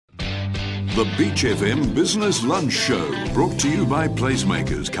The Beach FM Business Lunch Show, brought to you by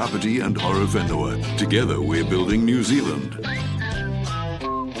PlaceMakers Kapiti Horowhenua. Together we're building New Zealand.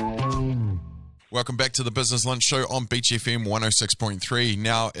 Welcome back to the Business Lunch Show on Beach FM 106.3.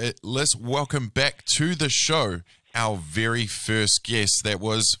 Now, let's welcome back to the show our very first guest. That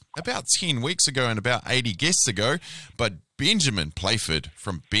was about 10 weeks ago and about 80 guests ago, but Benjamin Playford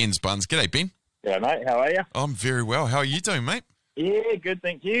from Buns. G'day, Ben. Yeah, mate. How are you? I'm very well. How are you doing, mate? Yeah, good,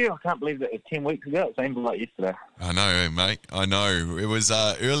 thank you. I can't believe that it was 10 weeks ago. It seemed like yesterday. I know, mate. I know. It was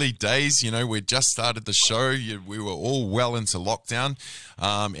early days. You know, we just started the show. We were all well into lockdown,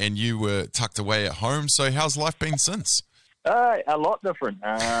 and you were tucked away at home. So how's life been since? A lot different.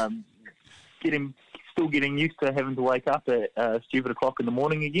 Still getting used to having to wake up at stupid o'clock in the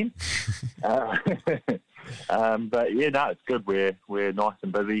morning again. But yeah, no, it's good. We're nice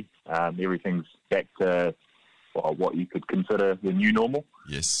and busy. Everything's back to what you could consider the new normal.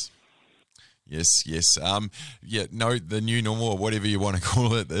 Yes. The new normal, or whatever you want to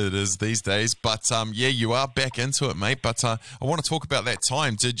call it, it is these days. But you are back into it, mate. But I want to talk about that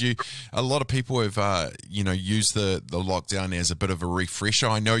time. A lot of people have, used the lockdown as a bit of a refresher.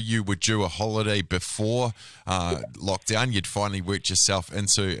 I know you were due a holiday before lockdown. You'd finally worked yourself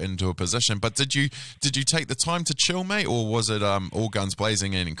into a position. But did you take the time to chill, mate, or was it all guns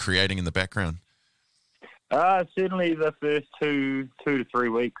blazing and creating in the background? Certainly the first two to 3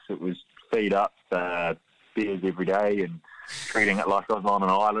 weeks, it was feed up, beers every day and treating it like I was on an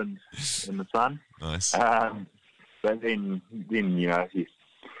island in the sun. Nice. But then you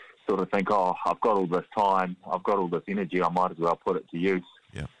sort of think, I've got all this time, I've got all this energy, I might as well put it to use.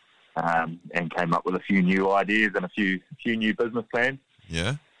 Yeah. And came up with a few new ideas and a few new business plans.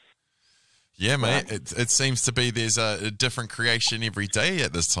 Yeah. Yeah, mate. It seems to be there's a different creation every day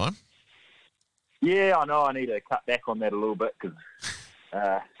at this time. Yeah, I know. I need to cut back on that a little bit because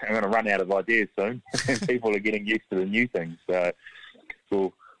I'm going to run out of ideas soon. People are getting used to the new things. So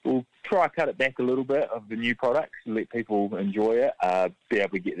we'll try to cut it back a little bit of the new products, let people enjoy it, be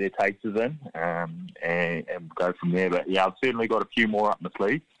able to get their tasters in, and go from there. But yeah, I've certainly got a few more up my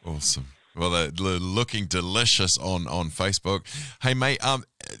sleeve. Awesome. Well, they're looking delicious on Facebook. Hey, mate,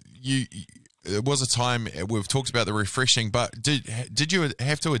 it was a time we've talked about the refreshing, but did you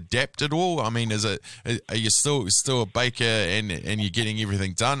have to adapt at all? I mean, are you still a baker and you're getting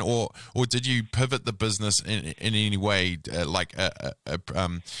everything done, or did you pivot the business in any way,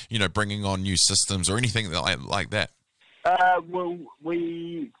 bringing on new systems or anything like that? Well,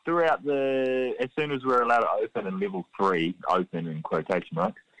 we throughout as soon as we were allowed to open in level 3, open in quotation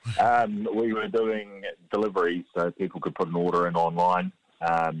marks, we were doing deliveries so people could put an order in online.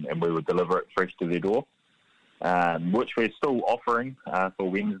 And we would deliver it fresh to their door, which we're still offering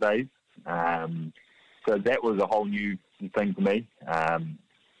for Wednesdays. So that was a whole new thing to me.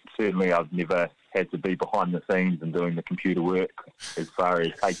 Certainly I've never had to be behind the scenes and doing the computer work as far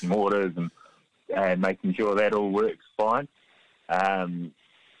as taking orders and making sure that all works fine. So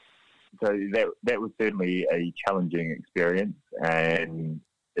that was certainly a challenging experience, and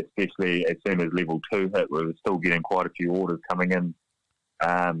especially as soon as level 2 hit, we were still getting quite a few orders coming in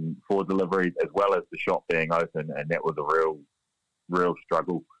for deliveries, as well as the shop being open, and that was a real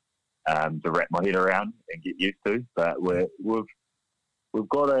struggle to wrap my head around and get used to. But we've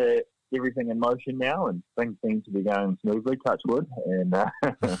got everything in motion now, and things seem to be going smoothly. Touch wood, and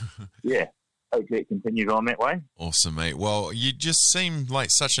yeah. Hopefully it continues on that way. Awesome, mate. Well, you just seem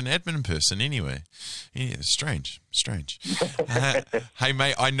like such an admin person anyway. Yeah, strange. Hey,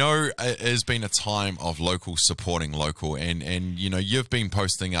 mate, I know it has been a time of local supporting local, and you've been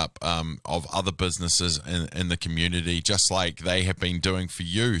posting up of other businesses in the community, just like they have been doing for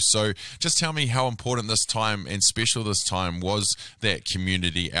you. So just tell me how important this time and special this time was, that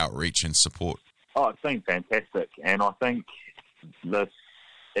community outreach and support. Oh, it's been fantastic. And I think this,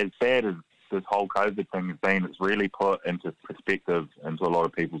 as bad as this whole COVID thing has been, it's really put into perspective into a lot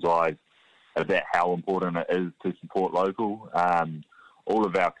of people's eyes about how important it is to support local. All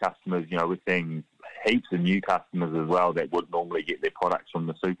of our customers, we're seeing heaps of new customers as well that would normally get their products from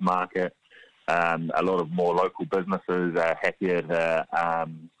the supermarket. A lot of more local businesses are happier to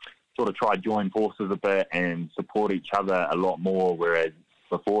sort of try join forces a bit and support each other a lot more, whereas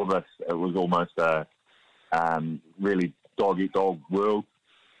before this it was almost a really dog-eat-dog world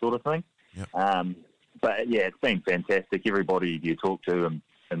sort of thing. Yep. But yeah, it's been fantastic. Everybody you talk to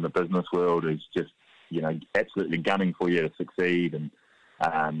in the business world is just, absolutely gunning for you to succeed, and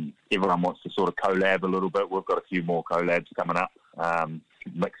everyone wants to sort of collab a little bit. We've got a few more collabs coming up,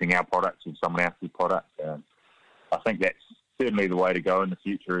 mixing our products with someone else's product. I think that's certainly the way to go in the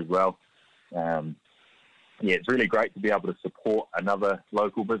future as well. It's really great to be able to support another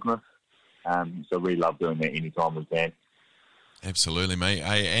local business So we love doing that anytime we can. Absolutely, mate.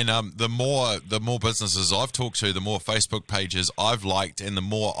 Hey, and the more businesses I've talked to, the more Facebook pages I've liked, and the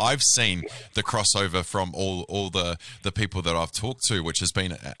more I've seen the crossover from all the people that I've talked to, which has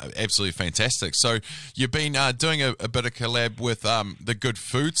been absolutely fantastic. So you've been doing a bit of collab with the Good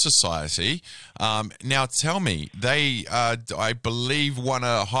Food Society. Now tell me, they I believe won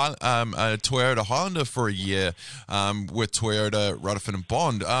a Toyota Highlander for a year with Toyota Rutherford and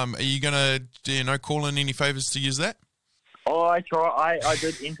Bond. Are you going to call in any favours to use that? Oh, I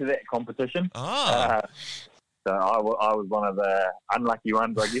did enter that competition. So I was one of the unlucky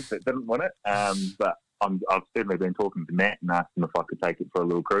ones, I guess, that didn't win it. But I've certainly been talking to Matt and asked him if I could take it for a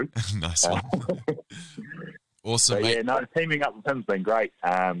little cruise. Nice one. Awesome, mate. Yeah, no, teaming up with him's been great.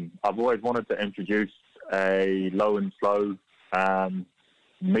 I've always wanted to introduce a low and slow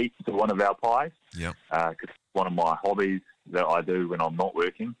meat to one of our pies. Yeah. Because it's one of my hobbies that I do when I'm not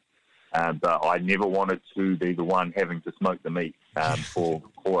working. But I never wanted to be the one having to smoke the meat for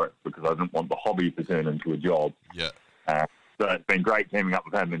it, because I didn't want the hobby to turn into a job. Yeah. So it's been great teaming up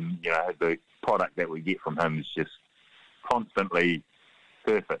with him, and the product that we get from him is just constantly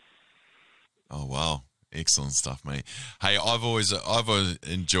perfect. Oh wow. Excellent stuff, mate. Hey, I've always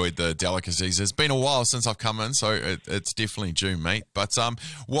enjoyed the delicacies. It's been a while since I've come in, so it's definitely due, mate. But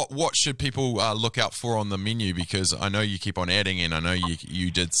what should people look out for on the menu? Because I know you keep on adding, and I know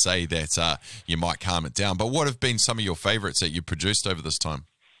you did say that you might calm it down. But what have been some of your favourites that you produced over this time?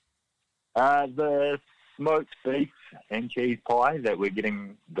 The smoked beef and cheese pie that we're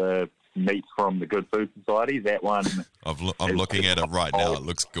getting the meat from the Good Food Society. That one. I'm looking at it right now. It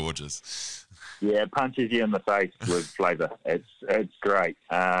looks gorgeous. Yeah, it punches you in the face with flavour. It's great.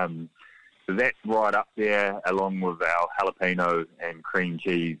 So that's right up there, along with our jalapeno and cream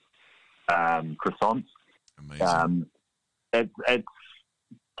cheese croissants. Amazing. It's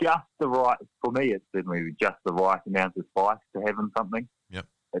just the right, for me, it's certainly just the right amount of spice to have in something. Yep.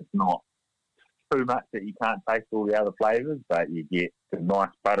 It's not too much that you can't taste all the other flavours, but you get the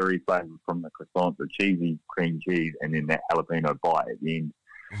nice buttery flavour from the croissant, the cheesy cream cheese, and then that jalapeno bite at the end.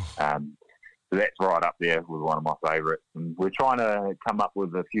 So that's right up there with one of my favourites. And we're trying to come up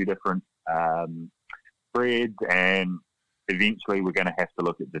with a few different breads, and eventually we're going to have to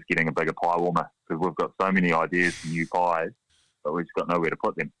look at just getting a bigger pie warmer, because we've got so many ideas for new pies, but we've just got nowhere to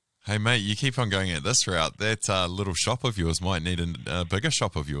put them. Hey, mate, you keep on going at this route. That little shop of yours might need a bigger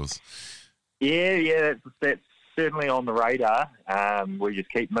shop of yours. Yeah, that's certainly on the radar. We just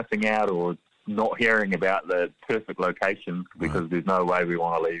keep missing out or not hearing about the perfect locations, because there's no way we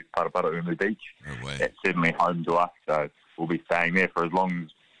want to leave Paraparaumu Beach. No way. That's certainly home to us, so we'll be staying there for as long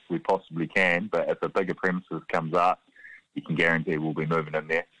as we possibly can. But if a bigger premises comes up, you can guarantee we'll be moving in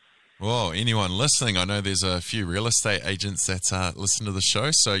there. Well, anyone listening, I know there's a few real estate agents that listen to the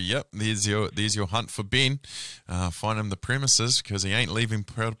show. So, yep, there's your hunt for Ben. Find him the premises, because he ain't leaving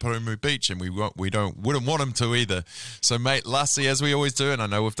Paraparaumu Beach, and we wouldn't want him to either. So, mate, lastly, as we always do, and I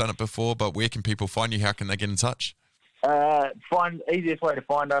know we've done it before, but where can people find you? How can they get in touch? Easiest way to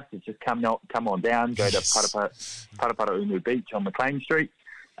find us is just come on down, go to Paraparaumu Beach on McLean Street.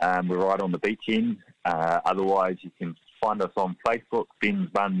 We're right on the beach end. Otherwise, you can find us on Facebook,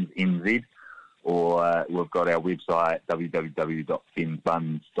 Buns NZ, or we've got our website,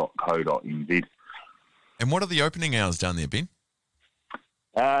 www.bensbuns.co.nz. And what are the opening hours down there, Ben?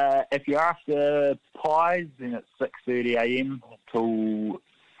 If you're after pies, then it's 6:30 a.m. till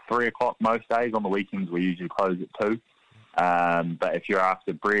 3 o'clock most days. On the weekends, we usually close at 2. But if you're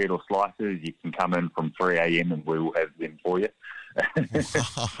after bread or slices, you can come in from 3 a.m. and we will have them for you.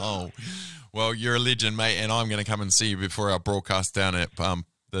 Wow. Well, you're a legend, mate, and I'm going to come and see you before our broadcast down at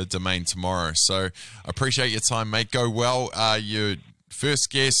the Domain tomorrow. So I appreciate your time, mate. Go well. Your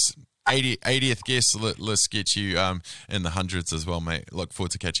first guest, 80th guest, let's get you in the hundreds as well, mate. Look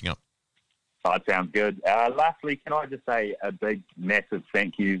forward to catching up. That sounds good. Lastly, can I just say a big, massive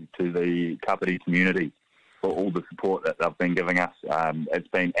thank you to the Kapiti community for all the support that they've been giving us. It's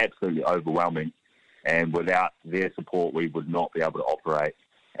been absolutely overwhelming, and without their support, we would not be able to operate.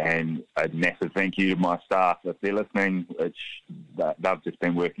 And a massive thank you to my staff. If they're listening, they've just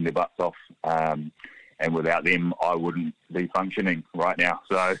been working their butts off, and without them, I wouldn't be functioning right now.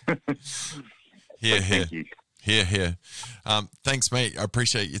 So, thank you. Here. Thanks, mate. I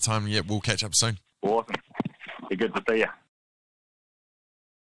appreciate your time. Yeah, we'll catch up soon. Awesome. Be good to see you.